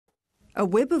A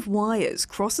web of wires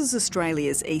crosses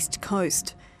Australia's east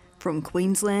coast, from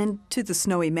Queensland to the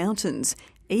snowy mountains,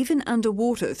 even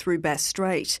underwater through Bass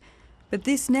Strait. But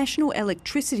this national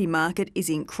electricity market is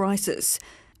in crisis.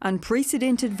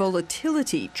 Unprecedented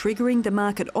volatility triggering the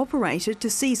market operator to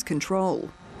seize control.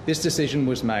 This decision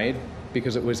was made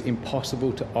because it was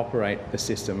impossible to operate the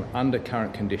system under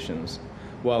current conditions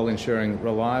while ensuring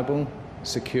reliable,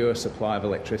 secure supply of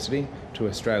electricity to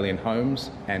Australian homes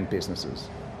and businesses.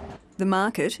 The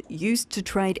market, used to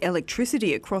trade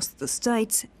electricity across the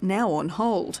states, now on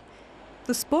hold.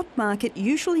 The spot market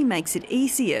usually makes it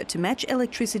easier to match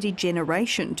electricity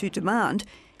generation to demand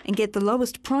and get the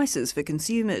lowest prices for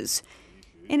consumers.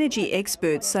 Energy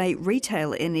experts say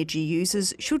retail energy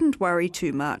users shouldn't worry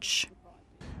too much.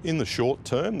 In the short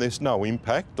term, there's no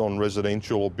impact on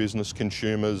residential or business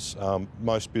consumers.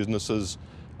 Most businesses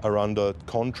are under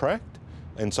contract,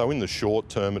 and so in the short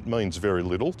term it means very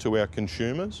little to our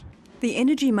consumers. The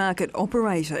energy market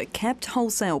operator capped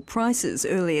wholesale prices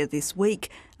earlier this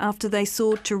week after they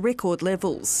soared to record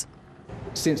levels.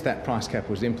 Since that price cap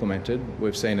was implemented,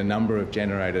 we've seen a number of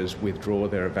generators withdraw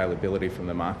their availability from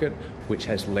the market, which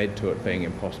has led to it being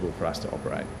impossible for us to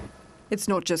operate. It's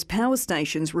not just power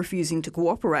stations refusing to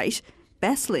cooperate.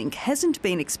 Basslink hasn't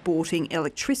been exporting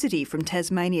electricity from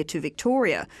Tasmania to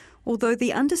Victoria, although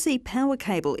the undersea power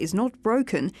cable is not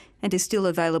broken and is still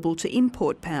available to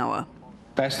import power.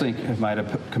 Basslink have made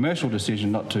a commercial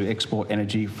decision not to export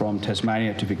energy from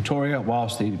Tasmania to Victoria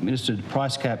whilst the administered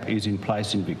price cap is in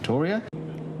place in Victoria.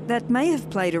 That may have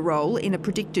played a role in a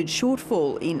predicted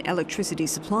shortfall in electricity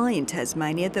supply in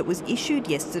Tasmania that was issued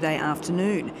yesterday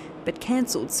afternoon, but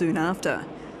cancelled soon after.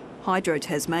 Hydro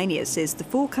Tasmania says the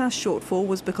forecast shortfall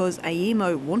was because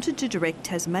AEMO wanted to direct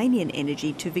Tasmanian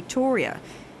energy to Victoria.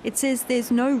 It says there's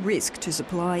no risk to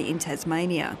supply in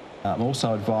Tasmania. I'm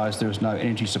also advised there is no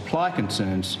energy supply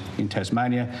concerns in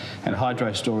Tasmania, and hydro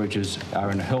storages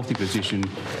are in a healthy position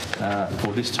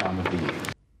for this time of the year.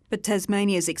 But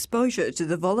Tasmania's exposure to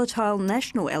the volatile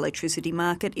national electricity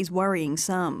market is worrying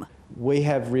some. We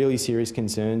have really serious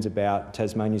concerns about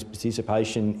Tasmania's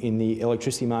participation in the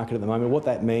electricity market at the moment, what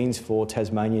that means for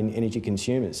Tasmanian energy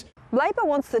consumers. Labor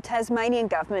wants the Tasmanian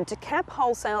government to cap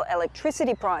wholesale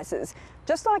electricity prices,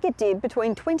 just like it did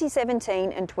between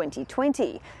 2017 and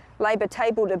 2020. Labor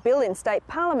tabled a bill in state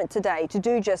parliament today to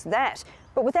do just that,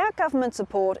 but without government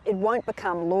support, it won't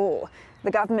become law. The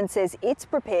government says it's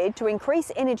prepared to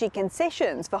increase energy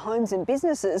concessions for homes and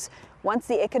businesses once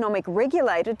the economic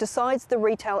regulator decides the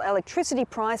retail electricity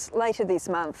price later this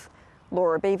month.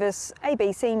 Laura Beavis,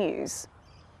 ABC News.